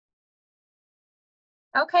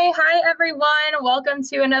Okay, hi everyone. Welcome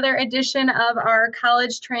to another edition of our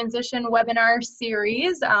college transition webinar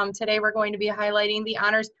series. Today we're going to be highlighting the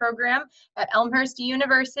honors program at Elmhurst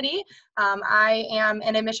University. I am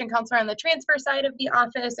an admission counselor on the transfer side of the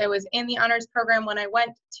office. I was in the honors program when I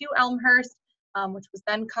went to Elmhurst, which was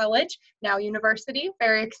then college, now university.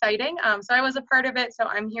 Very exciting. So I was a part of it, so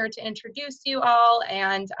I'm here to introduce you all,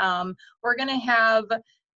 and we're going to have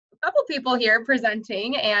couple people here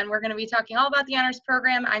presenting, and we're going to be talking all about the honors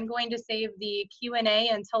program. I'm going to save the Q&A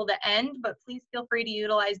until the end, but please feel free to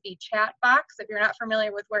utilize the chat box if you're not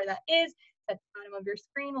familiar with where that is. At the bottom of your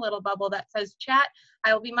screen, a little bubble that says chat.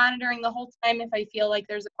 I will be monitoring the whole time. If I feel like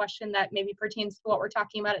there's a question that maybe pertains to what we're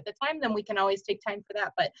talking about at the time, then we can always take time for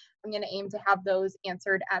that, but I'm going to aim to have those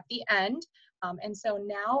answered at the end. And so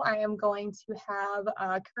now I am going to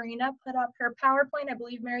have Karina put up her PowerPoint. I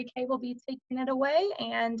believe MaryKay will be taking it away,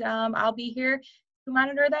 and I'll be here to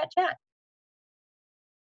monitor that chat.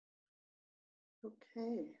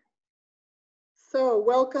 Okay. So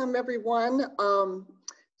welcome everyone.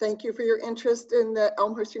 Thank you for your interest in the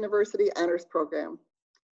Elmhurst University Honors Program.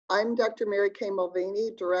 I'm Dr. MaryKay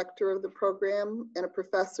Mulvaney, Director of the program and a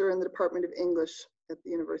professor in the Department of English at the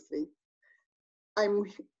university. I'm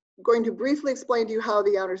going to briefly explain to you how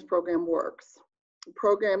the honors program works. The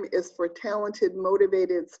program is for talented,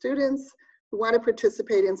 motivated students who want to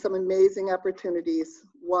participate in some amazing opportunities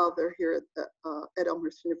while they're here at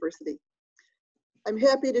Elmhurst University. I'm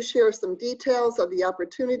happy to share some details of the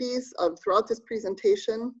opportunities throughout this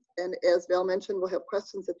presentation, and as Val mentioned, we'll have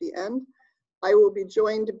questions at the end. I will be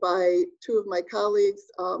joined by two of my colleagues,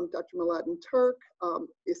 Dr. Mladen Turk,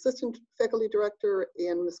 the Assistant Faculty Director,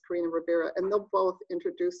 and Ms. Karina Rivera, and they'll both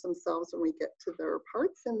introduce themselves when we get to their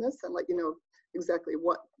parts in this and let you know exactly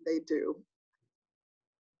what they do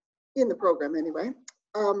in the program anyway.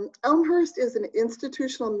 Elmhurst is an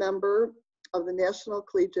institutional member of the National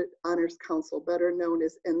Collegiate Honors Council, better known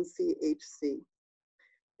as NCHC.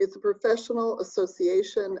 It's a professional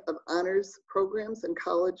association of honors programs and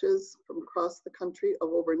colleges from across the country of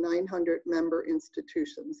over 900 member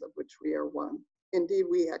institutions, of which we are one. Indeed,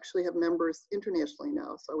 we actually have members internationally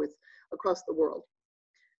now, so it's across the world.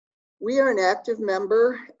 We are an active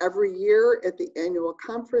member. Every year at the annual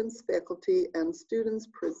conference, faculty and students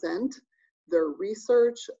present their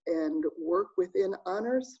research and work within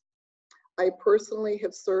honors. I personally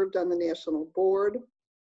have served on the national board,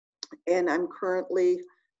 and I'm currently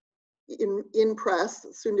in press,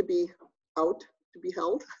 soon to be out, to be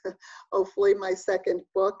held, hopefully my second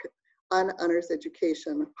book on honors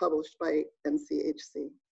education published by NCHC.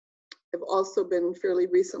 I've also been fairly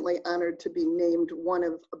recently honored to be named one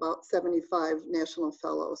of about 75 national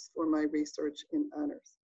fellows for my research in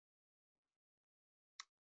honors.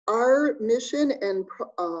 Our mission and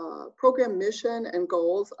program mission and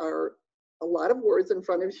goals are a lot of words in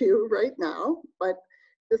front of you right now, but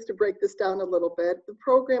just to break this down a little bit, the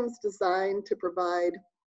program's designed to provide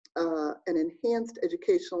an enhanced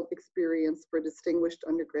educational experience for distinguished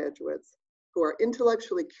undergraduates who are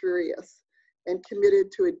intellectually curious and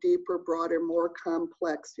committed to a deeper, broader, more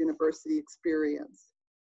complex university experience.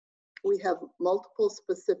 We have multiple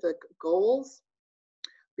specific goals.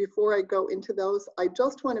 Before I go into those, I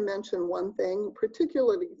just want to mention one thing,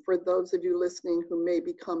 particularly for those of you listening who may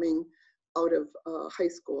be coming out of high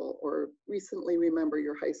school or recently remember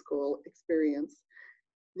your high school experience.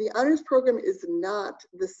 The honors program is not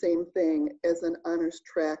the same thing as an honors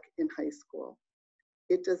track in high school.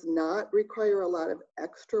 It does not require a lot of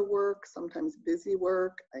extra work, sometimes busy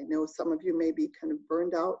work. I know some of you may be kind of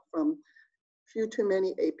burned out from few too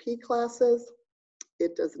many AP classes.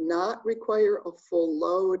 It does not require a full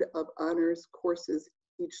load of honors courses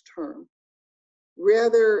each term.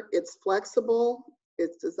 Rather, it's flexible.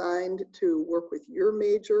 It's designed to work with your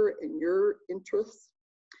major and your interests.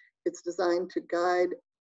 It's designed to guide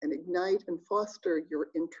and ignite and foster your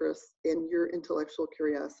interests and your intellectual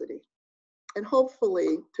curiosity. And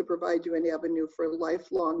hopefully to provide you an avenue for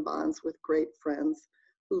lifelong bonds with great friends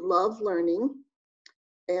who love learning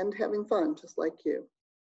and having fun, just like you.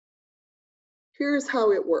 Here's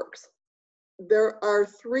how it works. There are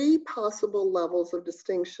 3 possible levels of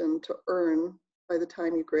distinction to earn by the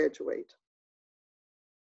time you graduate.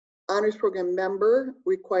 Honors program member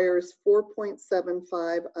requires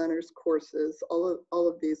 4.75 honors courses, all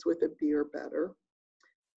of these with a B or better.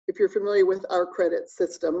 If you're familiar with our credit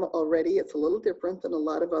system already, it's a little different than a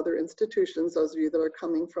lot of other institutions, those of you that are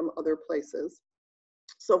coming from other places.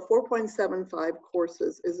 So 4.75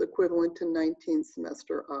 courses is equivalent to 19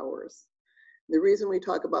 semester hours. The reason we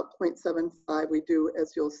talk about 0.75, we do,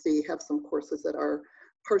 as you'll see, have some courses that are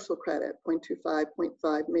partial credit, 0.25,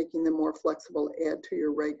 0.5, making them more flexible to add to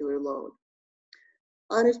your regular load.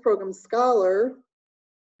 Honors Program Scholar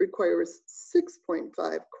requires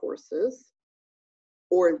 6.5 courses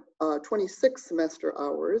or 26 semester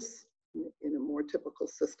hours in a more typical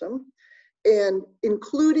system, and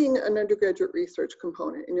including an undergraduate research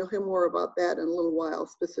component. And you'll hear more about that in a little while,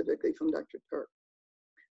 specifically from Dr. Turk.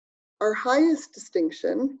 Our highest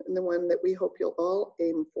distinction, and the one that we hope you'll all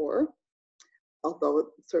aim for, although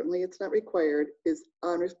certainly it's not required, is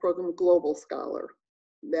Honors Program Global Scholar.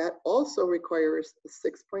 That also requires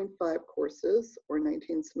 6.5 courses or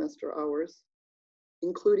 19 semester hours,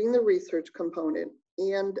 including the research component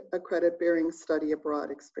and a credit-bearing study abroad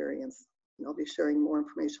experience. And I'll be sharing more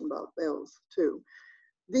information about those too.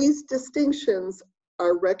 These distinctions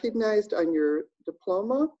are recognized on your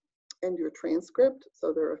diploma and your transcript,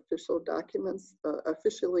 so they're official documents,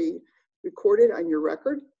 officially recorded on your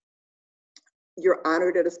record. You're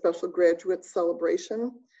honored at a special graduate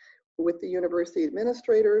celebration with the university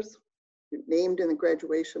administrators, you're named in the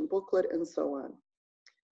graduation booklet, and so on.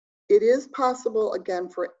 It is possible, again,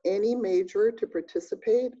 for any major to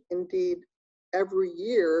participate. Indeed, every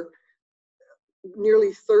year,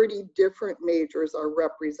 nearly 30 different majors are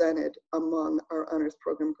represented among our honors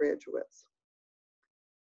program graduates.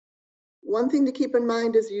 One thing to keep in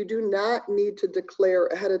mind is you do not need to declare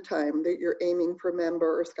ahead of time that you're aiming for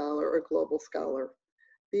member or scholar or global scholar.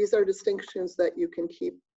 These are distinctions that you can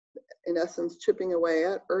keep, in essence, chipping away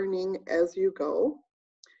at, earning as you go.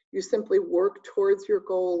 You simply work towards your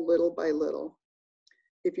goal little by little.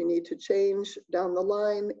 If you need to change down the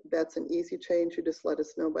line, that's an easy change. You just let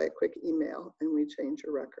us know by a quick email and we change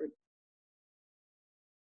your record.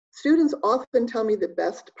 Students often tell me the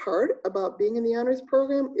best part about being in the honors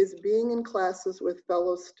program is being in classes with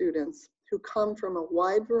fellow students who come from a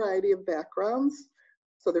wide variety of backgrounds.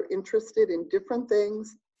 So they're interested in different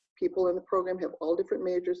things. People in the program have all different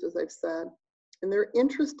majors, as I've said, and they're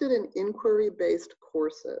interested in inquiry-based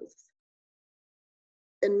courses.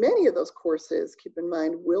 And many of those courses, keep in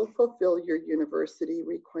mind, will fulfill your university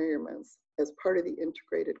requirements as part of the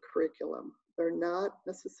integrated curriculum. They're not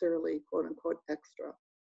necessarily, quote unquote, extra.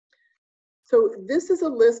 So this is a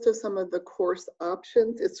list of some of the course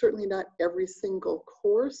options. It's certainly not every single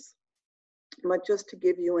course, but just to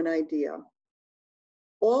give you an idea.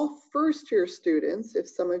 All first-year students, if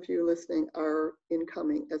some of you listening are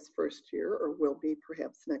incoming as first year or will be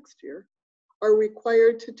perhaps next year, are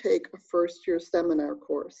required to take a first-year seminar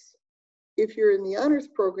course. If you're in the honors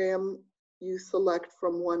program, you select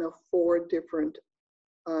from one of 4 different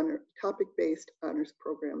topic-based honors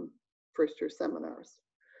program first-year seminars.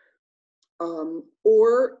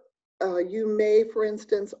 You may, for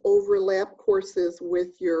instance, overlap courses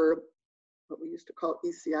with your, what we used to call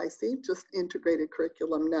ECIC, just integrated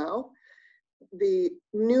curriculum now, the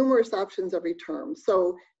numerous options every term.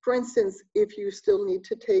 So for instance, if you still need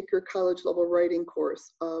to take your college level writing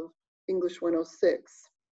course of English 106,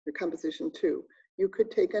 your composition 2, you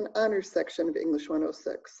could take an honors section of English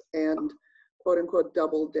 106 and quote unquote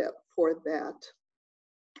double dip for that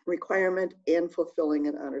requirement and fulfilling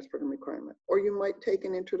an honors program requirement. Or you might take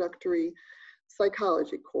an introductory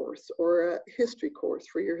psychology course or a history course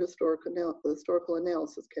for your historical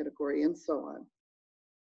analysis category, and so on.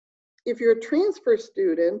 If you're a transfer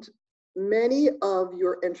student, many of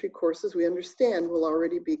your entry courses, we understand, will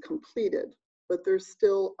already be completed, but there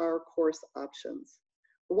still are course options.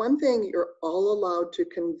 One thing, you're all allowed to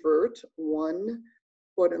convert one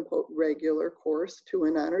quote unquote regular course to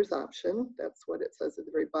an honors option. That's what it says at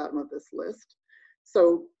the very bottom of this list.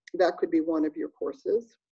 So that could be one of your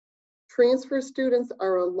courses. Transfer students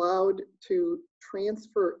are allowed to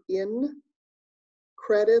transfer in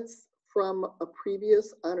credits from a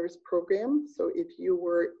previous honors program. So if you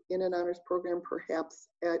were in an honors program, perhaps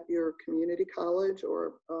at your community college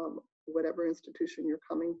or whatever institution you're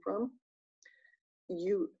coming from,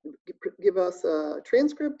 you give us a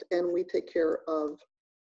transcript and we take care of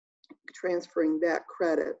transferring that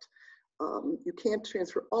credit. You can't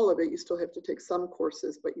transfer all of it. You still have to take some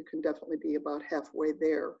courses, but you can definitely be about halfway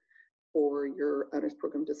there for your honors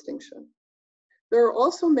program distinction. There are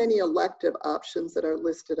also many elective options that are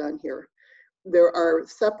listed on here. There are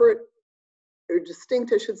separate, or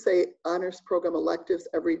distinct, I should say, honors program electives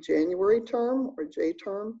every January term or J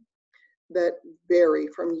term that vary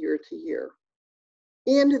from year to year.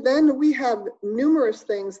 And then we have numerous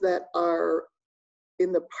things that are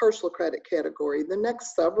in the partial credit category. The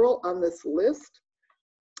next several on this list,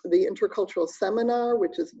 the intercultural seminar,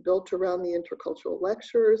 which is built around the intercultural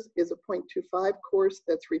lectures, is a 0.25 course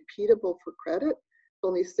that's repeatable for credit. It's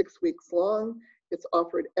only 6 weeks long. It's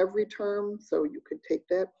offered every term, so you could take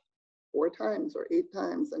that 4 times or 8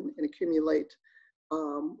 times and accumulate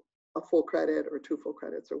a full credit or 2 full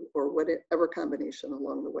credits or whatever combination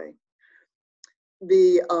along the way.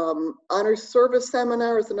 The Honors Service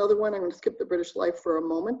Seminar is another one. I'm going to skip the British Life for a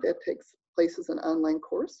moment. That takes place as an online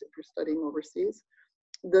course if you're studying overseas.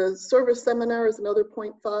 The Service Seminar is another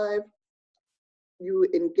 0.5. You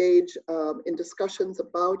engage in discussions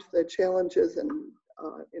about the challenges and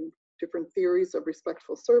in different theories of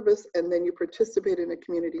respectful service, and then you participate in a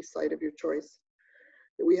community site of your choice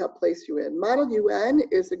that we help place you in. Model UN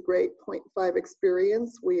is a great 0.5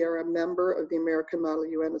 experience. We are a member of the American Model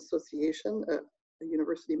UN Association, a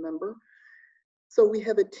university member. So we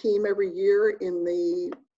have a team every year in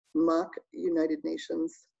the mock United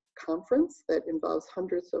Nations conference that involves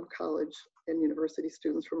hundreds of college and university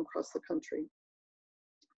students from across the country.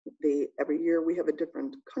 Every year we have a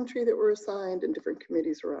different country that we're assigned and different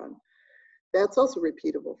committees are on. That's also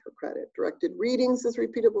repeatable for credit. Directed readings is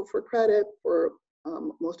repeatable for credit. For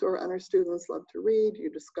most of our honor students love to read. You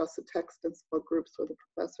discuss a text in small groups with a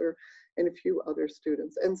professor and a few other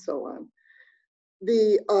students, and so on.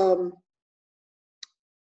 The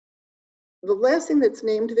last thing that's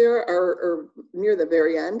named there are near the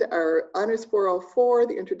very end are Honors 404,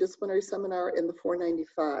 the Interdisciplinary Seminar, and the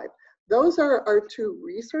 495. Those are our 2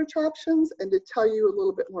 research options, and to tell you a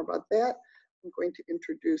little bit more about that, I'm going to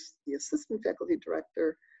introduce the Assistant Faculty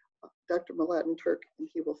Director, Dr. Mulvaney, and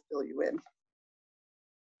he will fill you in.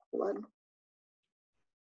 Mulvaney.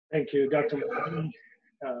 Thank you, Dr. Mulvaney.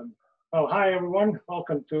 Oh, hi, everyone.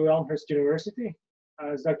 Welcome to Elmhurst University.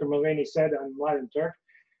 As Dr. Mulvaney said, I'm Mulvaney.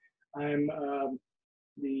 I'm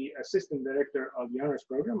the Assistant Director of the Honors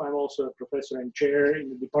Program. I'm also a Professor and Chair in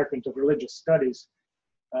the Department of Religious Studies.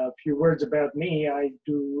 A few words about me. I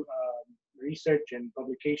do research and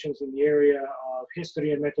publications in the area of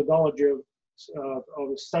history and methodology of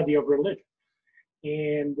the study of religion,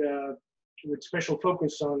 and with special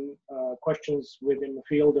focus on questions within the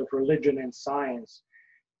field of religion and science.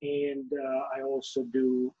 And I also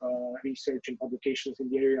do research and publications in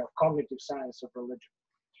the area of cognitive science of religion.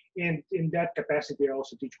 And in that capacity, I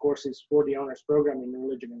also teach courses for the honors program in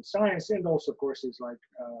religion and science, and also courses like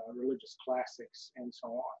religious classics and so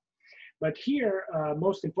on. But here,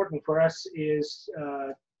 most important for us is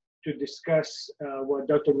to discuss what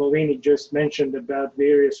Dr. Mulvaney just mentioned about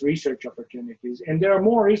various research opportunities. And there are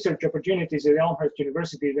more research opportunities at Elmhurst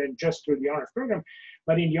University than just through the honors program.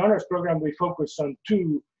 But in the honors program, we focus on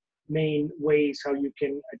 2 main ways how you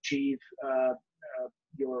can achieve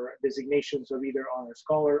your designations of either honors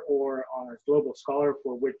scholar or honors global scholar,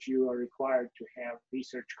 for which you are required to have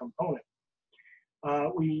research component.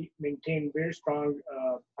 We maintain very strong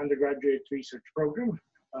undergraduate research program.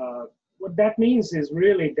 What that means is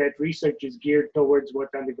really that research is geared towards what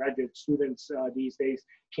undergraduate students these days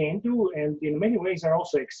can do, and in many ways are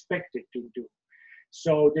also expected to do.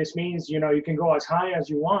 So this means, you know, you can go as high as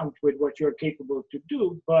you want with what you're capable to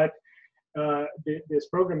do, but this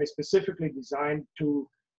program is specifically designed to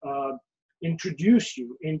introduce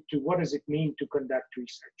you into what does it mean to conduct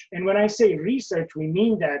research. And when I say research, we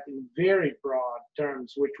mean that in very broad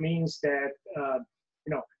terms, which means that,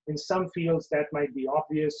 you know, in some fields that might be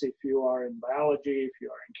obvious. If you are in biology, if you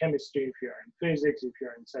are in chemistry, if you're in physics, if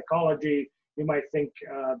you're in psychology, you might think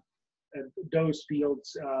those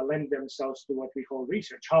fields lend themselves to what we call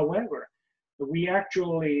research. However, we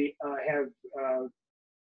actually have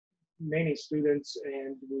many students,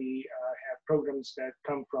 and we have programs that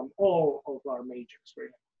come from all of our majors, really.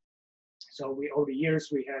 So over the years,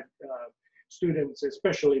 we had students,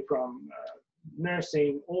 especially from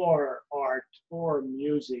nursing or art or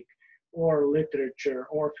music or literature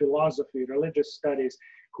or philosophy, religious studies,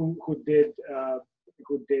 who did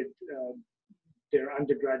their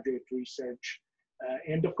undergraduate research.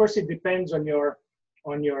 And of course, it depends on your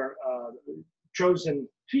chosen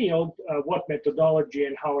field, what methodology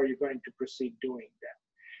and how are you going to proceed doing that.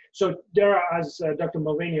 So there are, as Dr.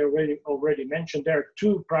 Mulvaney already mentioned, there are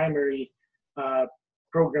 2 primary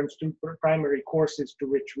programs, 2 primary courses to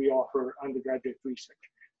which we offer undergraduate research.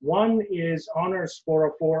 One is Honors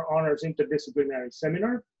 404, Honors Interdisciplinary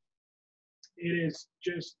Seminar. It is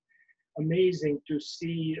just amazing to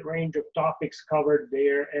see a range of topics covered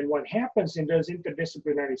there. And what happens in those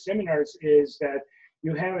interdisciplinary seminars is that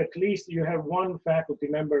you have one faculty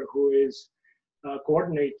member who is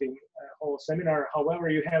coordinating a whole seminar. However,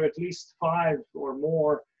 you have at least 5 or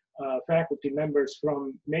more faculty members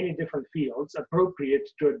from many different fields appropriate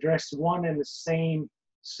to address one and the same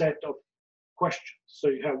set of questions. So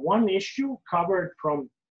you have one issue covered from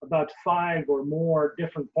about 5 or more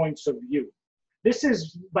different points of view. This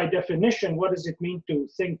is, by definition, what does it mean to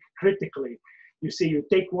think critically? You see, you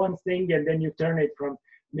take one thing and then you turn it from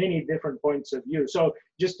many different points of view. So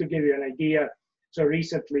just to give you an idea, So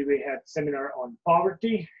recently we had a seminar on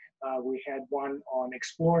poverty. We had one on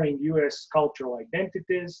exploring US cultural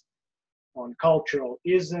identities, on cultural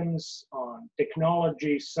isms, on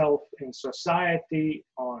technology, self and society,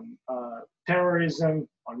 on terrorism,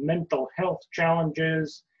 on mental health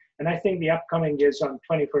challenges. And I think the upcoming is on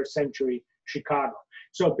 21st century Chicago.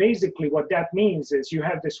 So basically what that means is you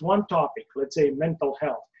have this one topic, let's say mental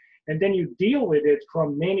health, and then you deal with it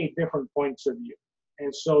from many different points of view.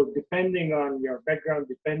 And so depending on your background,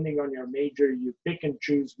 depending on your major, you pick and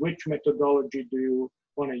choose which methodology do you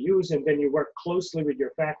want to use, and then you work closely with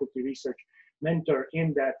your faculty research mentor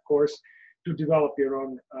in that course to develop your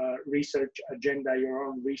own research agenda, your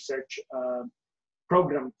own research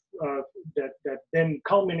program that then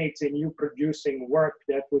culminates in you producing work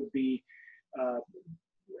that would be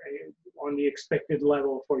on the expected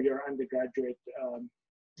level for your undergraduate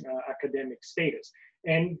academic status.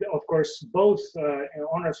 And of course, both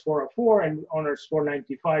Honors 404 and Honors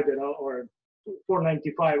 495 or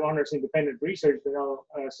 495 Honors Independent Research that I'll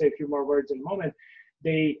say a few more words in a moment,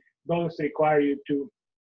 they both require you to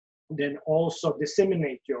then also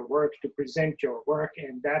disseminate your work, to present your work.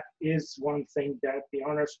 And that is one thing that the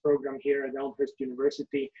honors program here at Elmhurst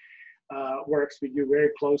University works with you very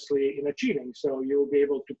closely in achieving. So you'll be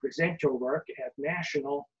able to present your work at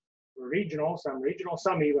national, regional,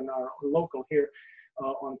 some even are local here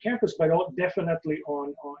on campus, but definitely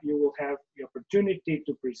you will have the opportunity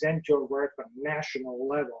to present your work on national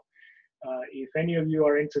level. If any of you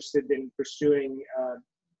are interested in pursuing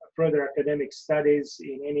further academic studies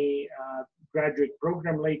in any graduate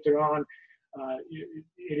program later on,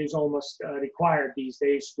 it is almost required these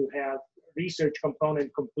days to have research component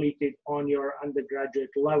completed on your undergraduate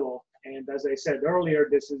level. And as I said earlier,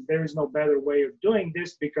 there is no better way of doing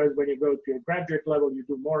this, because when you go to your graduate level, you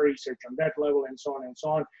do more research on that level and so on and so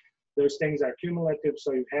on. Those things are cumulative,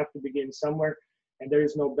 so you have to begin somewhere. And there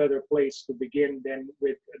is no better place to begin than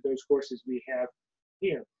with those courses we have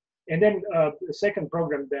here. And then the second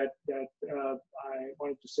program that I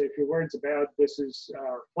wanted to say a few words about, this is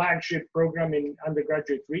our flagship program in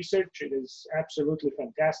undergraduate research. It is absolutely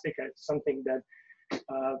fantastic. It's something that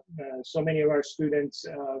so many of our students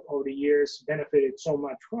over the years benefited so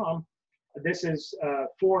much from. This is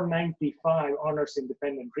 495 Honors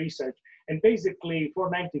Independent Research. And basically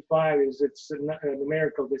 495 is its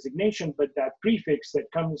numerical designation, but that prefix that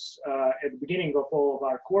comes at the beginning of all of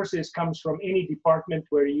our courses comes from any department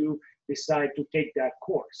where you decide to take that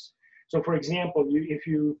course. So for example, if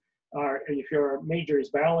your major is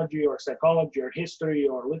biology or psychology or history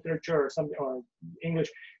or literature or something, or English,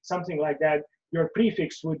 something like that, your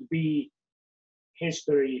prefix would be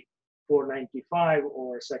history 495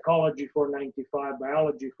 or psychology 495,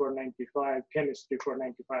 biology 495, chemistry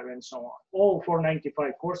 495, and so on. All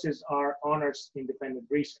 495 courses are honors independent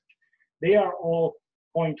research. They are all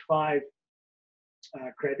 0.5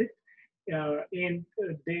 credit, and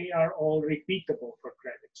they are all repeatable for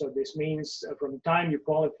credit. So this means from the time you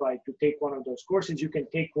qualify to take one of those courses, you can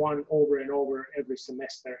take one over and over every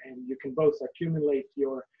semester, and you can both accumulate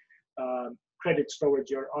your credits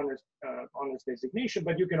towards your honors designation,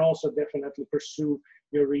 but you can also definitely pursue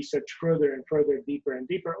your research further and further, deeper and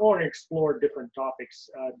deeper, or explore different topics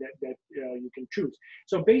that you can choose.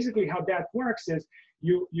 So basically how that works is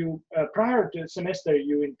you prior to the semester,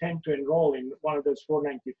 you intend to enroll in one of those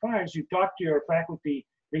 495s, you talk to your faculty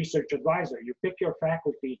research advisor, you pick your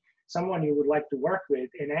faculty, someone you would like to work with,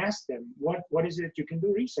 and ask them what is it you can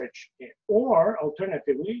do research in. Or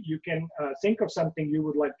alternatively, you can think of something you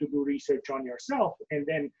would like to do research on yourself, and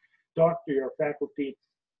then talk to your faculty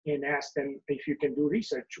and ask them if you can do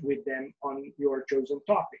research with them on your chosen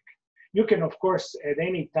topic. You can, of course, at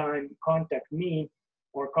any time contact me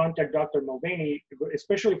or contact Dr. Mulvaney,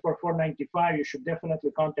 especially for 495, you should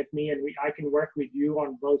definitely contact me, and I can work with you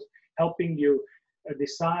on both helping you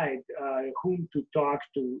decide whom to talk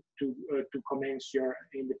to commence your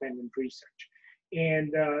independent research.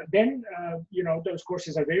 And then, those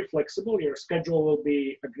courses are very flexible. Your schedule will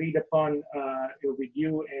be agreed upon with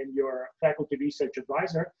you and your faculty research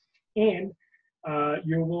advisor, and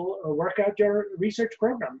you will work out your research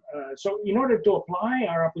program. So in order to apply,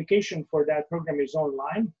 our application for that program is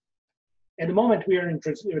online. At the moment, we are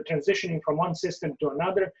transitioning from one system to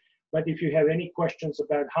another. But if you have any questions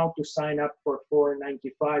about how to sign up for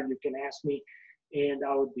 495, you can ask me, and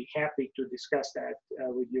I would be happy to discuss that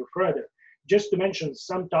with you further. Just to mention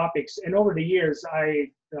some topics, and over the years,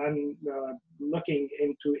 I'm looking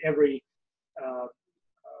into every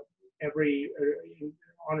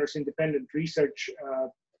honors independent research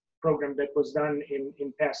program that was done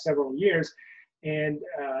in past several years. and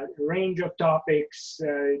range of topics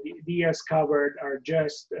Diaz covered are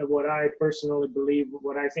just what I personally believe,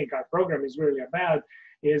 what I think our program is really about,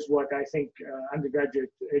 is what I think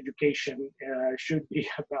undergraduate education should be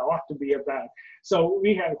about, ought to be about. So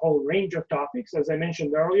we have a whole range of topics, as I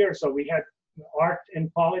mentioned earlier. So we had art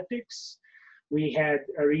and politics. We had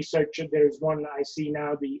a research, there's one I see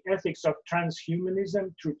now, the ethics of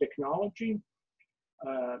transhumanism through technology.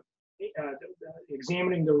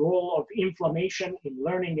 Examining the role of inflammation in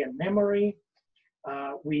learning and memory.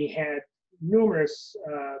 We had numerous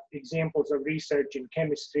examples of research in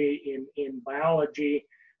chemistry, in biology,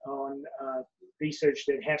 on research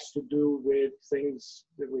that has to do with things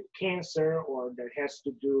with cancer, or that has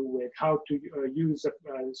to do with how to use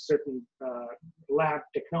certain lab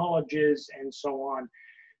technologies and so on.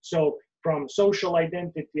 So from social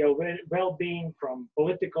identity of well-being, from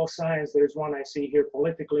political science, there's one I see here,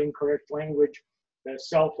 politically incorrect language,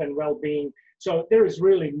 self and well-being. So there is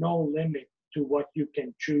really no limit to what you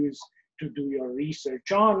can choose to do your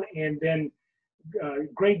research on. And then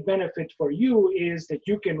great benefit for you is that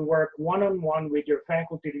you can work one-on-one with your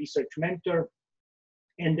faculty research mentor,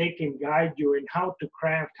 and they can guide you in how to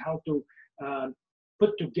craft, how to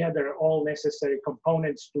put together all necessary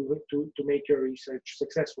components to make your research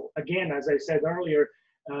successful. Again, as I said earlier,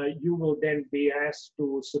 you will then be asked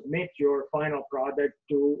to submit your final product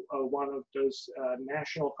to one of those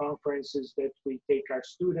national conferences that we take our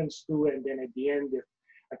students to, and then at the end, if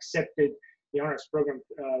accepted, the honors program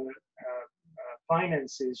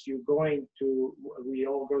finances you going to, we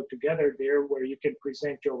all go together there where you can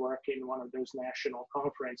present your work in one of those national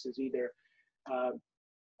conferences, either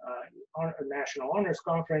a national honors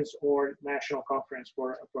conference or national conference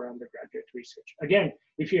for undergraduate research. Again,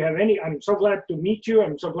 if you have any, I'm so glad to meet you,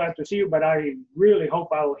 I'm so glad to see you, but I really hope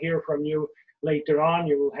I'll hear from you later on.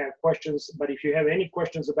 You will have questions, but if you have any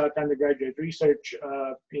questions about undergraduate research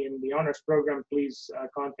in the honors program, please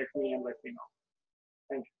contact me and let me know.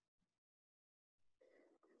 Thank you.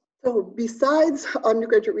 So besides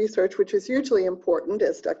undergraduate research, which is hugely important,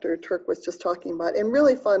 as Dr. Turk was just talking about, and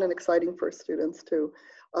really fun and exciting for students too,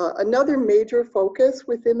 another major focus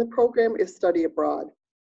within the program is study abroad.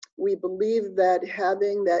 We believe that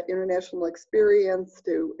having that international experience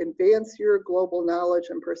to advance your global knowledge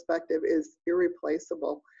and perspective is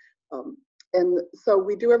irreplaceable. And so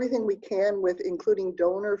we do everything we can with including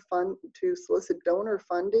to solicit donor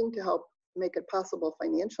funding to help make it possible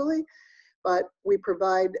financially. But we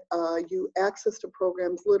provide you access to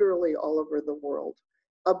programs literally all over the world.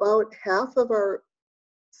 About half of our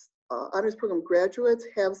honors program graduates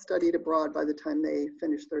have studied abroad by the time they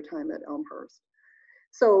finish their time at Elmhurst.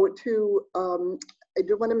 So I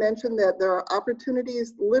do want to mention that there are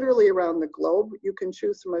opportunities literally around the globe. You can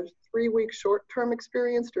choose from a 3-week short-term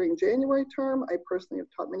experience during January term. I personally have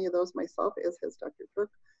taught many of those myself, as has Dr. Turk.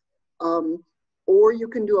 Or you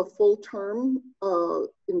can do a full term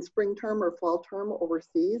in spring term or fall term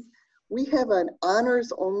overseas. We have an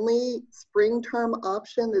honors only spring term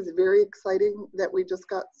option that's very exciting that we just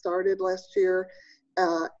got started last year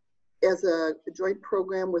as a joint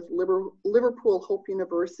program with Liverpool Hope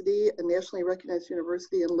University, a nationally recognized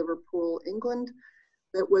university in Liverpool, England.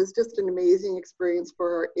 That was just an amazing experience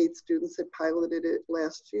for our 8 students that piloted it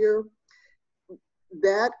last year.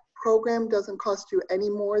 That program doesn't cost you any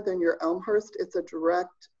more than your Elmhurst. It's a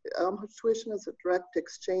direct, Elmhurst tuition is a direct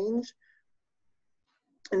exchange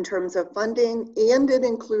in terms of funding, and it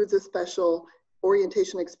includes a special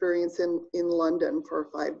orientation experience in London for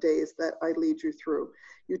 5 days that I lead you through.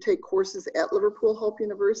 You take courses at Liverpool Hope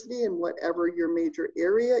University in whatever your major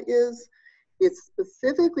area is. It's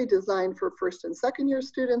specifically designed for 1st and 2nd year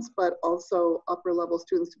students, but also upper level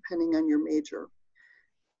students depending on your major.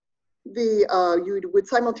 You would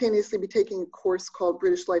simultaneously be taking a course called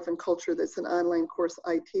British Life and Culture. That's an online course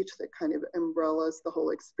I teach that kind of umbrellas the whole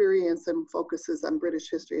experience and focuses on British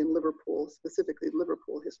history and Liverpool, specifically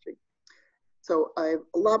Liverpool history. So I have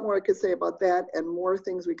a lot more I could say about that and more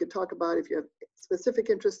things we could talk about. If you have specific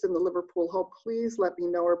interest in the Liverpool Hope, please let me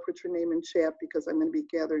know or put your name in chat, because I'm going to be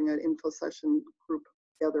gathering an info session group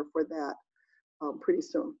together for that pretty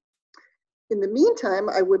soon. In the meantime,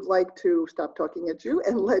 I would like to stop talking at you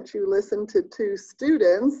and let you listen to 2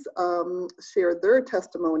 students share their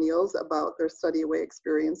testimonials about their study away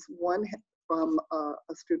experience. One from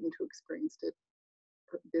a student who experienced it,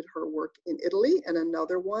 did her work in Italy, and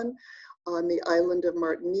another one on the island of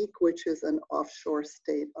Martinique, which is an offshore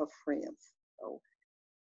state of France. So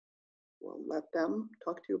we'll let them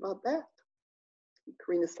talk to you about that.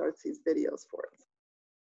 Karina starts these videos for us.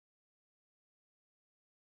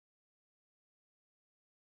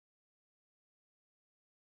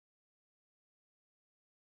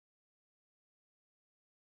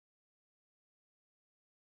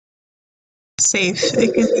 safe,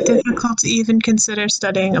 it can be difficult to even consider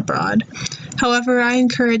studying abroad. However, I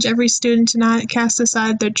encourage every student to not cast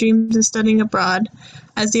aside their dreams of studying abroad,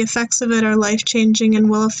 as the effects of it are life-changing and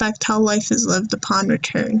will affect how life is lived upon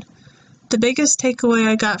return. The biggest takeaway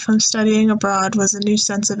I got from studying abroad was a new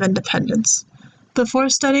sense of independence. Before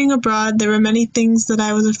studying abroad, there were many things that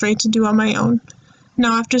I was afraid to do on my own.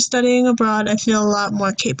 Now, after studying abroad, I feel a lot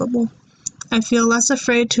more capable. I feel less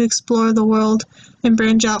afraid to explore the world and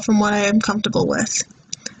branch out from what I am comfortable with.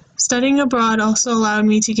 Studying abroad also allowed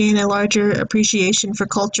me to gain a larger appreciation for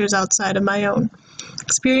cultures outside of my own.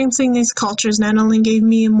 Experiencing these cultures not only gave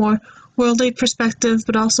me a more worldly perspective,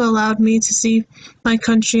 but also allowed me to see my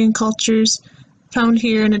country and cultures found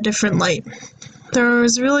here in a different light. There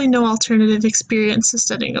was really no alternative experience to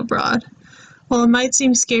studying abroad. While it might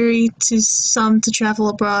seem scary to some to travel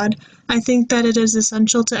abroad, I think that it is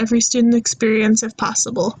essential to every student experience if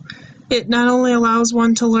possible. It not only allows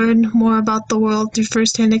one to learn more about the world through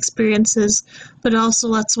first-hand experiences, but it also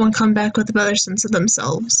lets one come back with a better sense of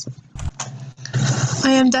themselves.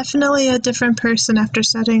 I am definitely a different person after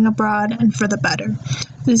studying abroad, and for the better.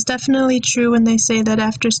 It is definitely true when they say that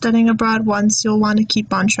after studying abroad once, you'll want to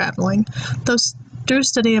keep on traveling. Through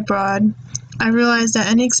study abroad, I realized that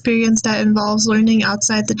any experience that involves learning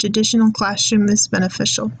outside the traditional classroom is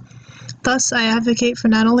beneficial. Thus, I advocate for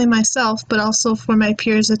not only myself, but also for my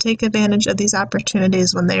peers to take advantage of these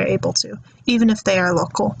opportunities when they are able to, even if they are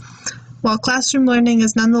local. While classroom learning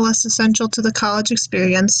is nonetheless essential to the college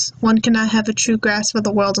experience, one cannot have a true grasp of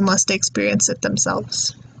the world unless they experience it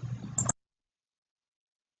themselves.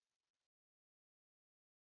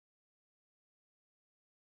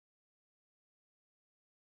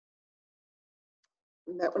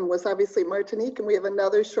 And that one was obviously Martinique, and we have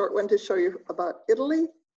another short one to show you about Italy.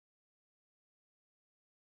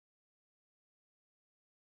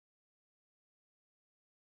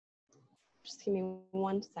 Just give me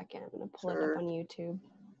 1 second. I'm going to pull it up on YouTube.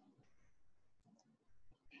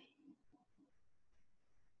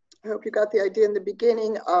 I hope you got the idea in the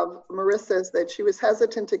beginning of Marissa's that she was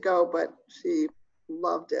hesitant to go, but she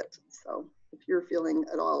loved it. So if you're feeling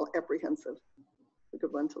at all apprehensive, it's a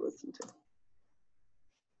good one to listen to.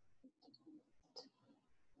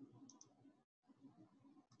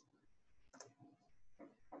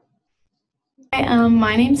 Hi,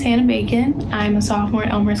 my name's Hannah Bacon. I'm a sophomore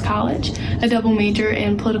at Elmhurst College, a double major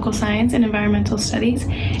in political science and environmental studies,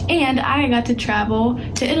 and I got to travel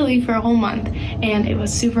to Italy for a whole month, and it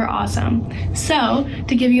was super awesome. So,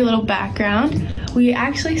 to give you a little background, we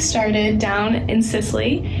actually started down in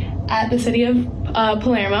Sicily at the city of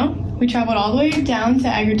Palermo. We traveled all the way down to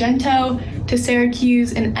Agrigento, to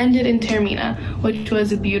Syracuse, and ended in Taormina, which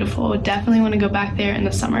was beautiful. Definitely want to go back there in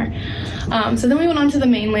the summer. So then we went on to the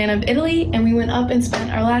mainland of Italy, and we went up and spent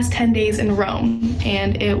our last 10 days in Rome,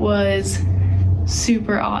 and it was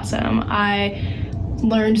super awesome. I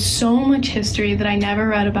learned so much history that I never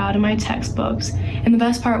read about in my textbooks, and the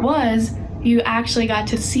best part was you actually got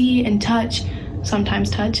to see and sometimes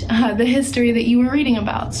touch, the history that you were reading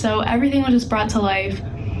about. So everything was just brought to life.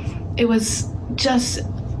 It was just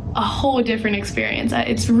a whole different experience.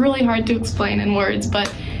 It's really hard to explain in words,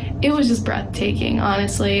 but it was just breathtaking,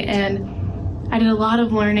 honestly. And I did a lot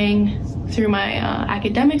of learning through my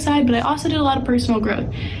academic side, but I also did a lot of personal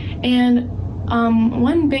growth. And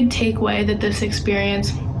one big takeaway that this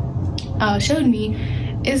experience showed me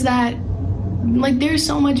is that there's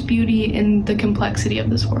so much beauty in the complexity of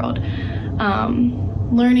this world.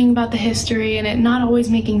 Learning about the history and it not always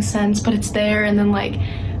making sense, but it's there, and then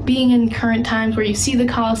being in current times where you see the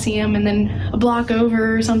Colosseum and then a block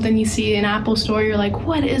over or something you see an Apple store, you're like,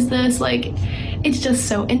 what is this? It's just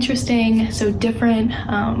so interesting, so different,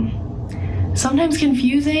 sometimes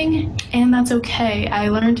confusing, and that's okay. I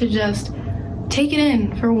learned to just take it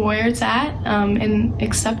in for where it's at, and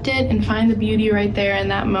accept it and find the beauty right there in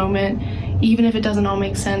that moment, even if it doesn't all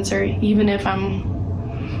make sense, or even if I'm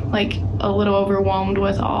a little overwhelmed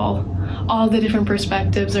with all the different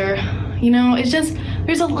perspectives, or it's just,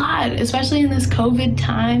 there's a lot, especially in this COVID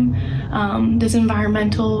time, this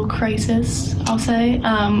environmental crisis, I'll say,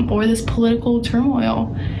 or this political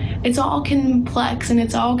turmoil. It's all complex and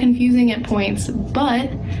it's all confusing at points,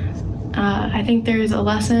 but I think there's a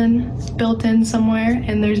lesson built in somewhere,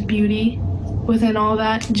 and there's beauty within all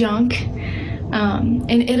that junk. In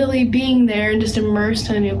Italy, being there and just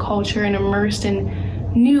immersed in a new culture and immersed in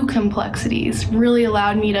new complexities really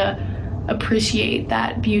allowed me to appreciate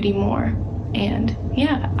that beauty more. And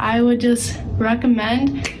yeah, I would just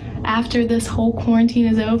recommend, after this whole quarantine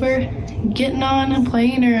is over, getting on a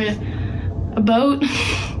plane or a boat.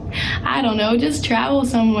 I don't know, just travel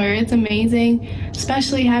somewhere. It's amazing,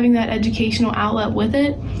 especially having that educational outlet with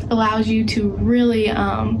it. allows you to really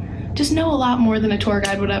just know a lot more than a tour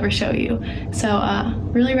guide would ever show you. So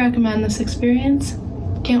really recommend this experience.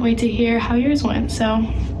 Can't wait to hear how yours went. So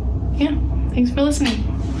yeah, thanks for listening.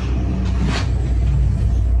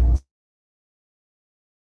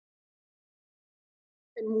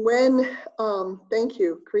 And when, thank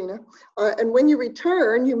you, Karina. And when you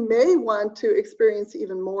return, you may want to experience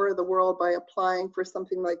even more of the world by applying for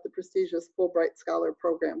something like the prestigious Fulbright Scholar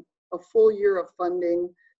Program, a full year of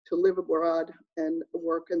funding to live abroad and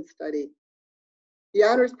work and study. The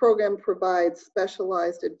honors program provides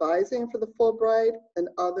specialized advising for the Fulbright and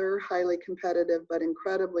other highly competitive but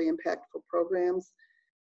incredibly impactful programs.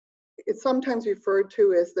 It's sometimes referred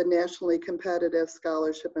to as the nationally competitive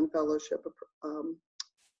scholarship and fellowship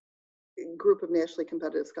group of nationally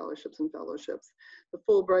competitive scholarships and fellowships. The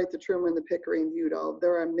Fulbright, the Truman, the Pickering, Udall,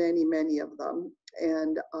 there are many, many of them.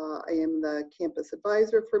 And I am the campus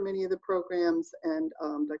advisor for many of the programs, and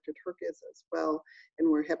Dr. Turk is as well,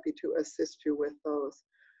 and we're happy to assist you with those.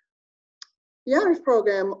 The honors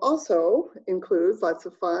program also includes lots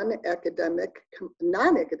of fun academic,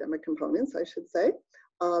 non-academic components, I should say,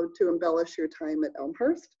 to embellish your time at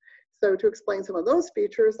Elmhurst. So to explain some of those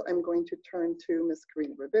features, I'm going to turn to Ms.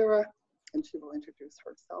 Karina Rivera, and she will introduce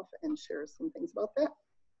herself and share some things about that.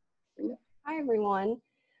 Karina. Hi, everyone.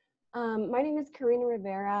 My name is Karina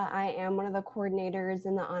Rivera. I am one of the coordinators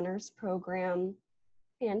in the honors program,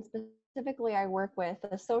 and specifically I work with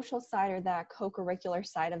the social side, or that co-curricular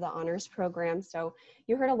side of the honors program. So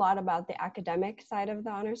you heard a lot about the academic side of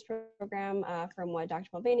the honors program from what Dr.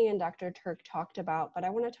 Mulvaney and Dr. Turk talked about, but I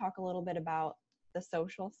want to talk a little bit about the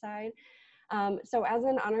social side. So as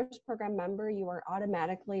an honors program member, you are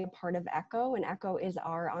automatically a part of ECHO, and ECHO is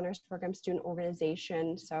our honors program student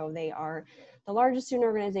organization. So they are the largest student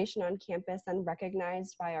organization on campus and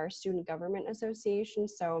recognized by our Student Government Association.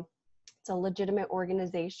 So it's a legitimate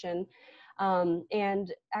organization.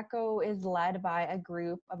 And ECHO is led by a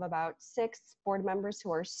group of about 6 board members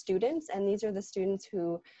who are students, and these are the students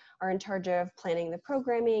who are in charge of planning the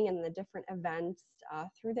programming and the different events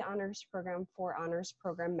through the honors program for honors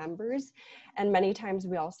program members. And many times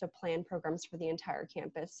we also plan programs for the entire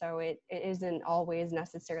campus, so it isn't always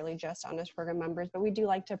necessarily just honors program members, but we do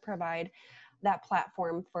like to provide that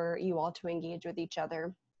platform for you all to engage with each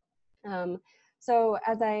other. So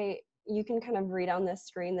you can kind of read on this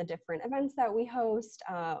screen the different events that we host.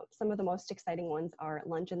 Some of the most exciting ones are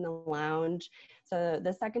Lunch in the Lounge. So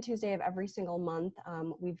the second Tuesday of every single month,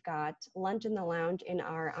 we've got Lunch in the Lounge in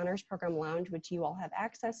our honors program lounge, which you all have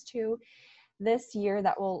access to. This year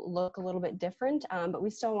that will look a little bit different, but we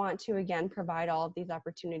still want to, again, provide all of these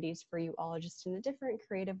opportunities for you all just in a different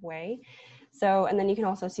creative way. So, and then you can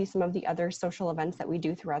also see some of the other social events that we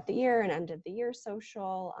do throughout the year, and end of the year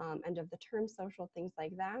social, end of the term social, things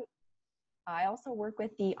like that. I also work with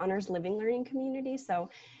the Honors Living Learning community. So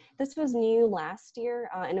this was new last year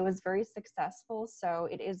and it was very successful. So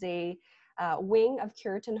it is a wing of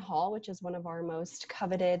Curitan Hall, which is one of our most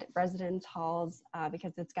coveted residence halls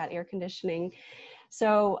because it's got air conditioning.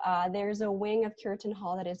 So there's a wing of Curitan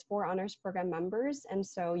Hall that is for honors program members. And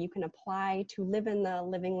so you can apply to live in the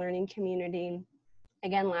Living Learning community.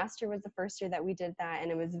 Again, last year was the first year that we did that, and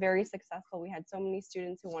it was very successful. We had so many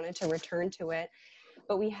students who wanted to return to it.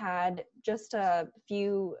 But we had just a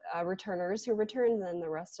few returners who returned, and then the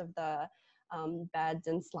rest of the beds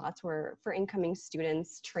and slots were for incoming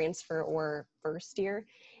students, transfer or first year.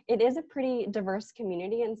 It is a pretty diverse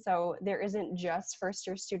community, and so there isn't just first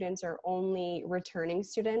year students or only returning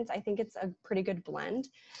students. I think it's a pretty good blend.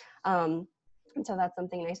 And so that's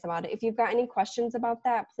something nice about it. If you've got any questions about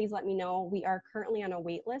that, please let me know. We are currently on a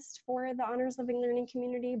wait list for the Honors Living Learning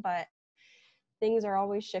community, but things are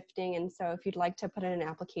always shifting, and so if you'd like to put in an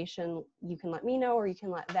application, you can let me know, or you can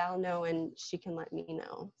let Val know, and she can let me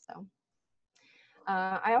know. So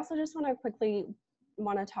I also just want to quickly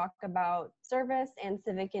talk about service and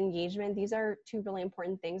civic engagement. These are 2 really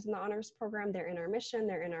important things in the honors program. They're in our mission,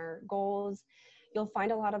 they're in our goals. You'll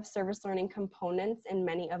find a lot of service learning components in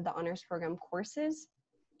many of the honors program courses,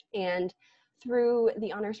 and through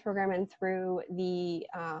the honors program and through the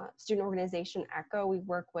student organization ECHO, we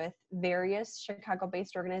work with various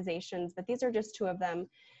Chicago-based organizations, but these are just 2 of them,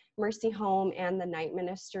 Mercy Home and the Night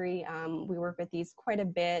Ministry. We work with these quite a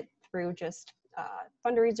bit through just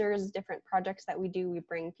fundraisers, different projects that we do. We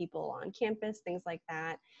bring people on campus, things like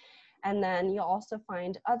that. And then you'll also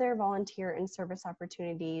find other volunteer and service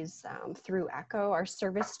opportunities through ECHO. Our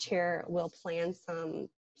service chair will plan some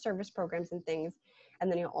service programs and things, and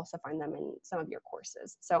then you'll also find them in some of your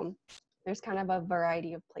courses. So there's kind of a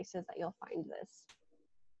variety of places that you'll find this.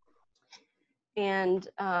 And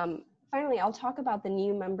finally, I'll talk about the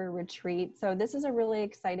new member retreat. So this is a really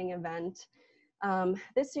exciting event.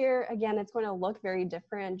 This year, again, it's going to look very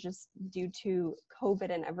different just due to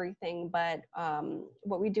COVID and everything. But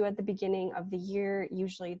what we do at the beginning of the year,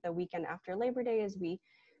 usually the weekend after Labor Day, is we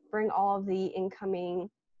bring all of the incoming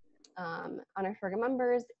Honors Program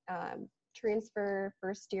members, transfer,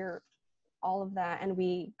 first year, all of that, and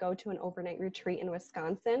we go to an overnight retreat in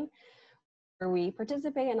Wisconsin, where we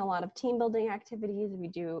participate in a lot of team building activities. We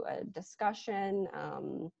do a discussion,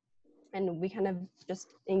 and we kind of just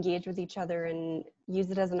engage with each other and use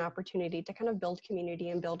it as an opportunity to kind of build community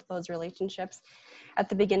and build those relationships at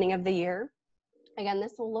the beginning of the year. Again,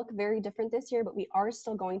 this will look very different this year, but we are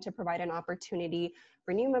still going to provide an opportunity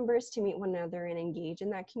for new members to meet one another and engage in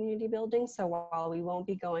that community building. So while we won't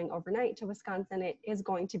be going overnight to Wisconsin, it is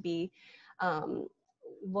going to be,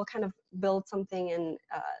 we'll kind of build something and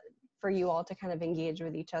for you all to kind of engage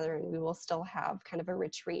with each other, and we will still have kind of a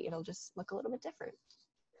retreat. It'll just look a little bit different.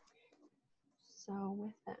 So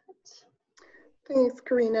with that. Thanks,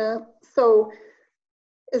 Karina. So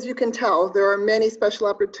as you can tell, there are many special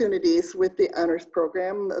opportunities with the honors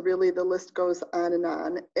program. Really, the list goes on.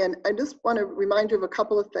 And I just want to remind you of a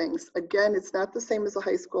couple of things. Again, it's not the same as a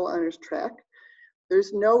high school honors track.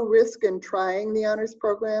 There's no risk in trying the honors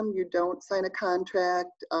program. You don't sign a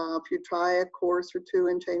contract. If you try a course or two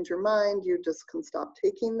and change your mind, you just can stop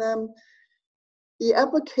taking them. The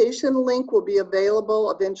application link will be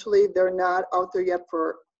available eventually. They're not out there yet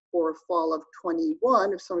for fall of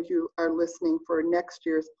 21, if some of you are listening for next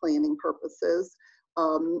year's planning purposes.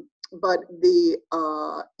 But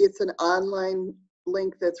it's an online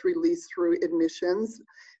link that's released through admissions.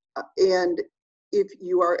 And if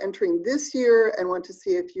you are entering this year and want to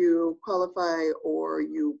see if you qualify, or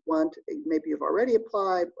you want, maybe you've already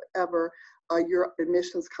applied, whatever, your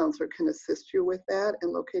admissions counselor can assist you with that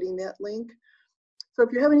and locating that link. So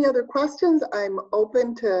if you have any other questions, I'm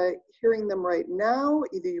open to hearing them right now.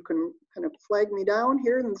 Either you can kind of flag me down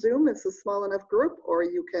here in Zoom, it's a small enough group, or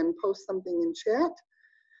you can post something in chat,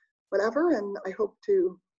 whatever. And I hope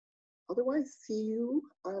to otherwise see you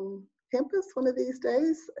on campus one of these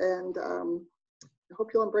days. And I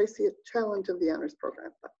hope you'll embrace the challenge of the honors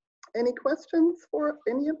program. Any questions for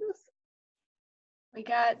any of us? We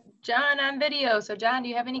got John on video. So John, do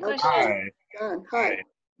you have any questions? Hi. John, hi.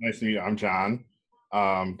 Nice to meet you. I'm John.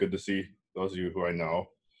 Good to see those of you who I know.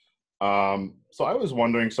 So I was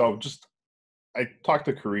wondering, I talked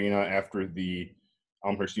to Karina after the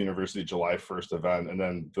Elmhurst University July 1st event, and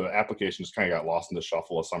then the application just kind of got lost in the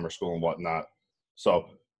shuffle of summer school and whatnot. So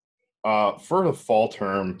for the fall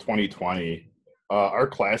term 2020, our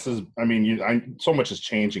classes, so much is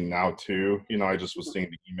changing now too. I just was seeing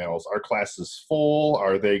the emails. Are classes full?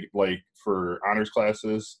 Are they like for honors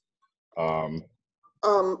classes?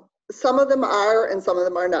 Some of them are and some of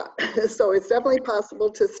them are not. So it's definitely possible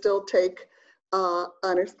to still take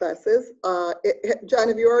honors classes. John,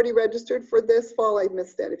 have you already registered for this fall? I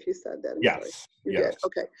missed that if you said that. Yes. You did?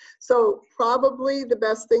 Okay. So probably the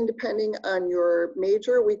best thing, depending on your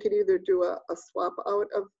major, we could either do a swap out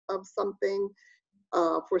of something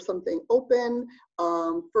for something open.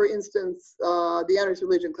 For instance, the honors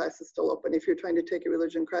religion class is still open. If you're trying to take a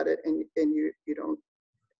religion credit and you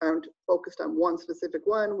aren't focused on one specific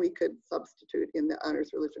one, we could substitute in the honors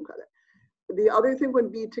religion credit. The other thing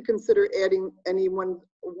would be to consider adding any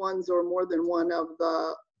ones or more than one of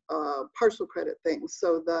the partial credit things.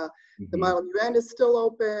 So the Model UN is still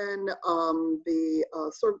open. The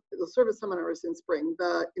service seminar is in spring.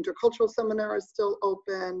 The intercultural seminar is still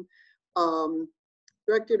open.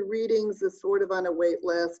 Directed readings is sort of on a wait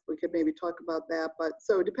list. We could maybe talk about that. But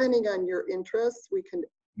so depending on your interests, we can.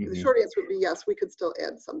 The short answer would be yes, we could still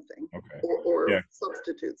add something or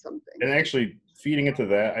substitute something. And actually feeding into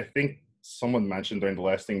that, I think someone mentioned during the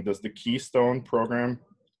last thing, does the Keystone program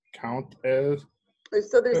count as?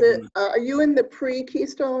 So there's are you in the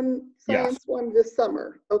pre-Keystone Science one this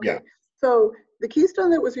summer? Okay. Yeah. So the Keystone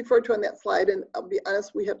that was referred to on that slide, and I'll be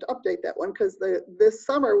honest, we have to update that one because this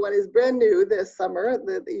summer one is brand new this summer,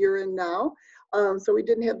 the year in now. So we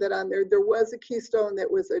didn't have that on there. There was a Keystone that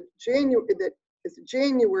was it's a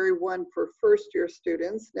January one for first year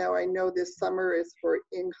students. Now I know this summer is for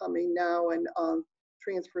incoming now and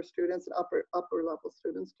transfer students and upper level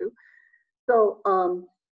students too. So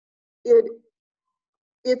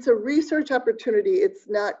it's a research opportunity. It's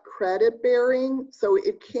not credit bearing, so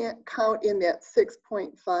it can't count in that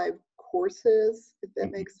 6.5 courses, if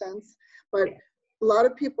that makes sense. But a lot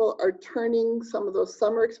of people are turning some of those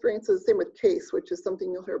summer experiences, same with CASE, which is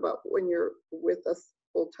something you'll hear about when you're with us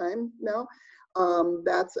full time now.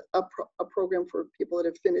 That's a program for people that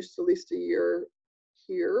have finished at least a year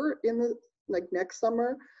here in the next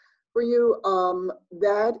summer. for you,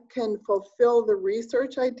 that can fulfill the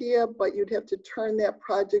research idea, but you'd have to turn that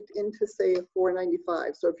project into, say, a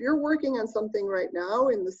 495. So if you're working on something right now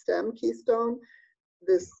in the STEM Keystone,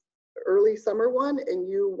 this early summer one, and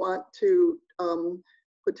you want to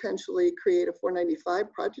potentially create a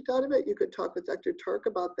 495 project out of it, you could talk with Dr. Turk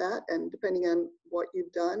about that, and depending on what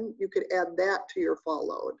you've done, you could add that to your fall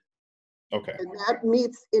load. Okay. And that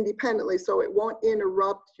meets independently, so it won't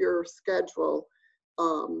interrupt your schedule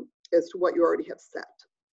as to what you already have set.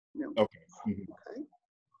 You know? Okay. Mm-hmm. Okay.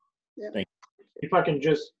 Yeah. Thank you. If I can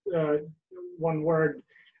just, one word,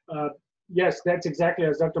 yes, that's exactly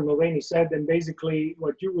as Dr. Mulvaney said. And basically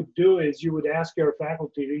what you would do is you would ask your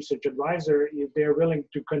faculty research advisor if they're willing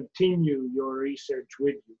to continue your research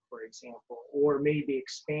with you, for example, or maybe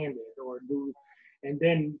expand it or do, and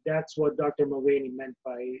then that's what Dr. Mulvaney meant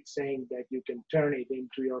by saying that you can turn it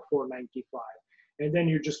into your 495. And then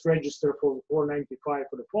you just register for 495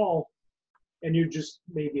 for the fall, and you just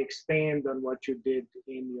maybe expand on what you did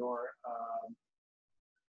in your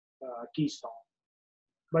Keystone.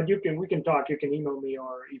 But we can talk, you can email me,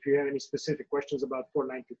 or if you have any specific questions about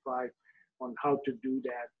 495 on how to do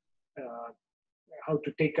that, how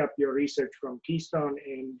to take up your research from Keystone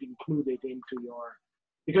and include it into your,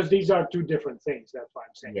 because these are two different things, that's what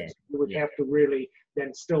I'm saying. Yeah. So you would have to really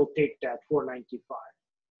then still take that 495.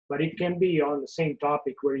 But it can be on the same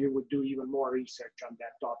topic where you would do even more research on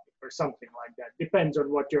that topic or something like that. Depends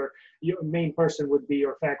on what your main person would be,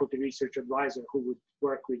 your faculty research advisor, who would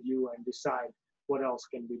work with you and decide what else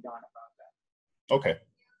can be done about that. Okay.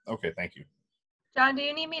 Okay, thank you. John, do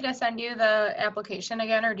you need me to send you the application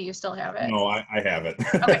again, or do you still have it? No, I have it.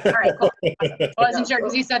 Okay, all right, cool. Awesome. I wasn't sure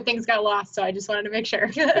because you said things got lost, so I just wanted to make sure.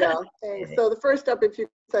 Yeah, thanks. So the first step, if you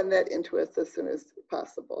send that into us as soon as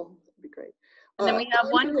possible, that'd be great. And then we have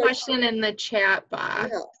one question in the chat box.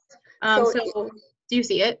 Yeah. So do you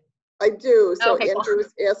see it? I do. So okay, Andrew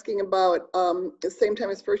was asking about the same time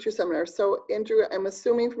as first year seminar. So Andrew, I'm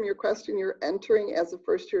assuming from your question, you're entering as a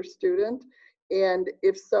first year student. And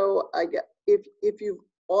if so, I get, if you've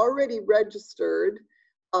already registered,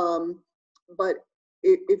 but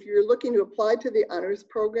if you're looking to apply to the honors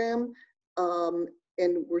program,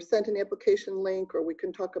 and we're sent an application link, or we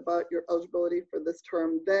can talk about your eligibility for this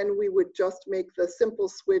term, then we would just make the simple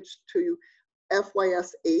switch to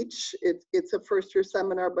FYSH. It's a first year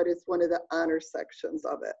seminar, but it's one of the honor sections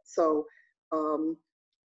of it. So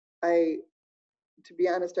to be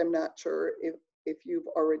honest, I'm not sure if you've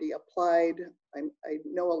already applied. I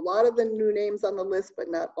know a lot of the new names on the list, but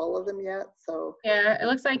not all of them yet. So yeah, it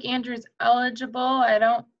looks like Andrew's eligible. I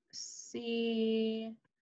don't see.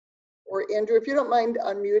 Or Andrew, if you don't mind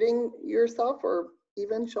unmuting yourself or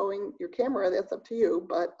even showing your camera, that's up to you,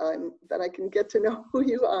 but then I can get to know who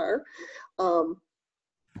you are.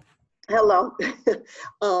 Hello.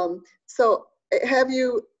 So have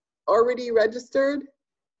you already registered?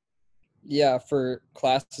 Yeah, for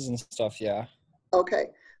classes and stuff, yeah. Okay,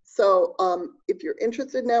 so if you're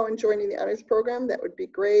interested now in joining the honors program, that would be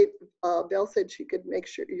great. Val said she could make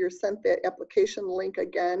sure you're sent that application link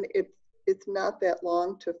again. It's not that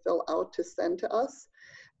long to fill out to send to us.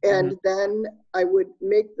 And then I would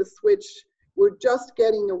make the switch. We're just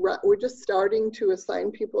starting to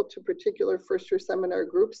assign people to particular first year seminar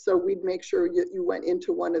groups. So we'd make sure you went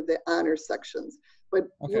into one of the honors sections, but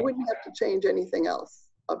you wouldn't have to change anything else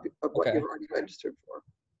of what you've already registered for.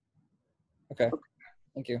 Okay,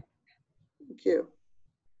 thank you. Thank you.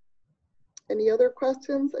 Any other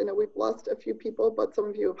questions? I know we've lost a few people, but some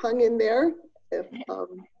of you have hung in there.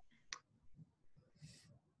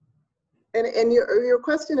 And your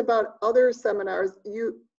question about other seminars,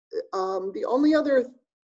 the only other,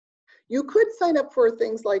 you could sign up for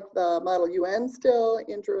things like the Model UN still,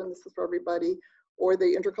 Andrew, and this is for everybody, or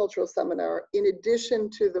the intercultural seminar, in addition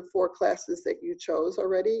to the 4 classes that you chose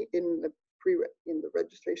already in the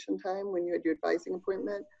registration time when you had your advising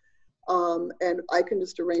appointment. And I can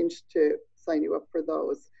just arrange to sign you up for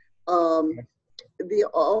those. I'm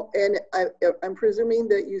presuming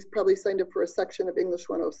that you probably signed up for a section of English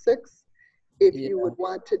 106. If you would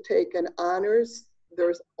want to take an honors,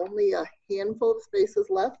 there's only a handful of spaces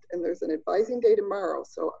left, and there's an advising day tomorrow.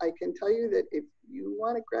 So I can tell you that if you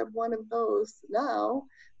want to grab one of those now,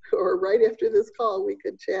 or right after this call, we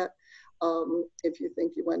could chat. If you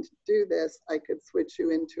think you want to do this, I could switch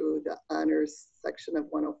you into the honors section of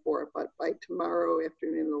 104, but by tomorrow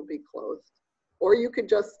afternoon, it'll be closed. Or you could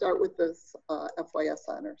just start with this FYS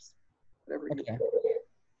honors, whatever you do. Okay.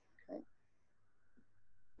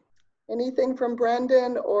 Anything from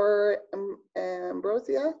Brendan or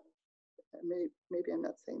Ambrosia? Maybe I'm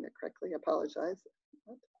not saying that correctly, I apologize.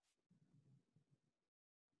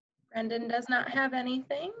 Brendan does not have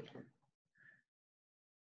anything.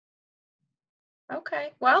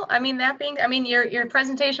 Okay, well, I mean, your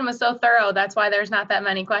presentation was so thorough, that's why there's not that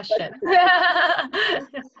many questions.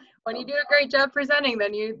 When you do a great job presenting,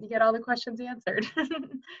 then you get all the questions answered. Thank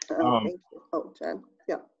you. Oh, Jen,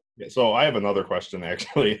 yeah. Yeah, so I have another question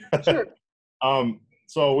actually. Sure.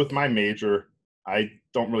 So with my major, I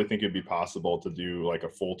don't really think it'd be possible to do like a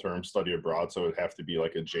full term study abroad, so it'd have to be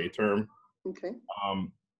like a J term. Okay.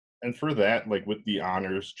 And for that, like with the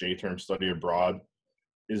honors J term study abroad,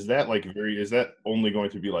 is that only going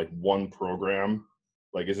to be like one program?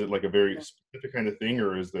 Like, is it like a very specific kind of thing,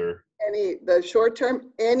 or is there? The short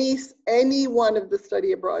term, any one of the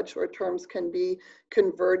study abroad short terms can be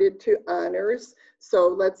converted to honors. So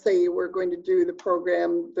let's say we're going to do the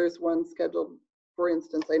program, there's one scheduled, for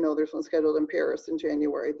instance, I know there's one scheduled in Paris in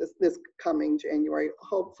January, this coming January.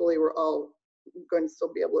 Hopefully we're all going to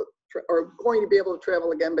still be able to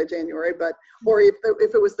travel again by January, but, or if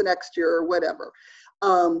it was the next year or whatever.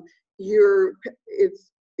 I'm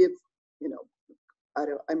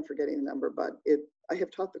forgetting the number, but I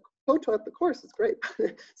have taught the course. It's great.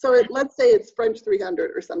 So let's say it's French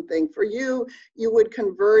 300 or something. For you, you would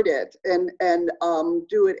convert it and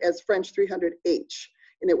do it as French 300H,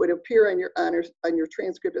 and it would appear on your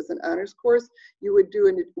transcript as an honors course. You would do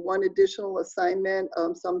one additional assignment,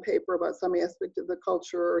 some paper about some aspect of the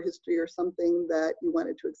culture or history or something that you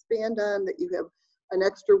wanted to expand on, that you have an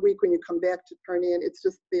extra week when you come back to turn in. It's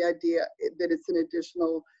just the idea that it's an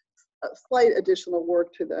additional, slight additional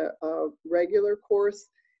work to the regular course.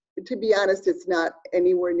 To be honest, it's not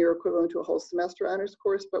anywhere near equivalent to a whole semester honors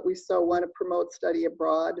course, but we so want to promote study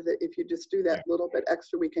abroad that if you just do that little bit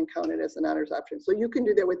extra, we can count it as an honors option. So you can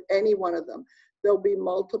do that with any one of them. There'll be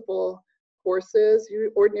multiple courses.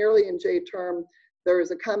 Ordinarily in J term, there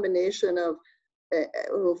is a combination of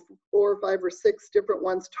 4 or 5 or 6 different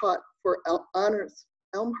ones taught for honors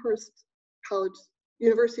Elmhurst College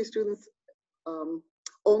University students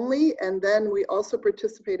only, and then we also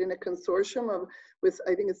participate in a consortium with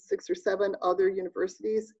I think it's 6 or 7 other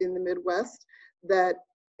universities in the Midwest that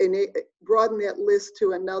broaden that list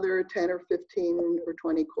to another 10 or 15 or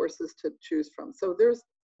 20 courses to choose from. So there's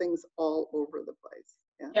things all over the place.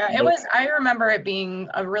 Yeah, I remember it being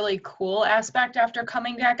a really cool aspect after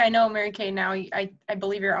coming back. I know, MaryKay, now I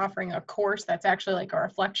believe you're offering a course that's actually like a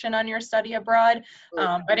reflection on your study abroad.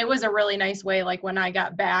 But it was a really nice way, like when I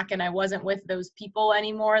got back and I wasn't with those people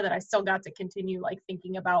anymore, that I still got to continue like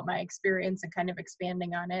thinking about my experience and kind of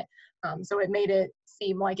expanding on it. So it made it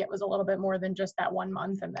seem like it was a little bit more than just that 1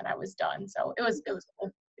 month and then I was done. So it was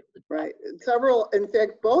cool. Right. In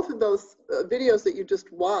fact, both of those videos that you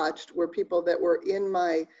just watched were people that were in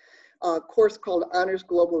my course called Honors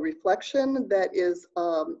Global Reflection. That is,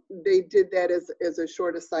 they did that as a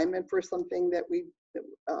short assignment for something that we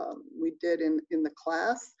did in the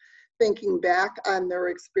class, thinking back on their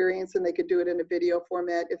experience, and they could do it in a video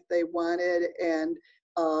format if they wanted, and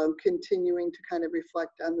continuing to kind of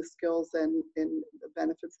reflect on the skills and the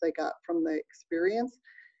benefits they got from the experience.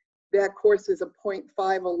 That course is a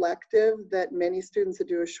 0.5 elective that many students that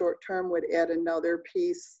do a short term would add another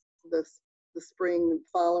piece the spring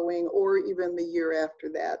following, or even the year after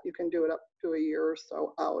that. You can do it up to a year or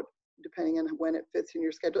so out, depending on when it fits in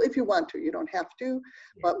your schedule. If you want to, you don't have to,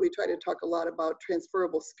 but we try to talk a lot about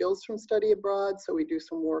transferable skills from study abroad. So we do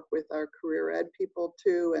some work with our career ed people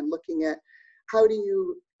too, and looking at how do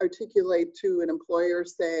you articulate to an employer,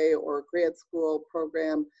 say, or a grad school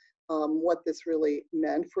program, what this really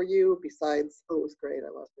meant for you, besides, oh, it was great,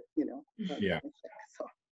 I loved it, you know. Yeah. So,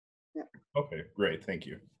 yeah. Okay, great, thank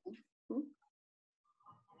you.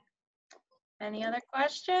 Any other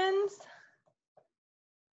questions?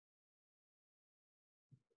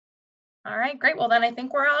 All right, great. Well, then I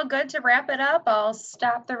think we're all good to wrap it up. I'll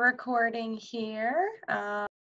stop the recording here.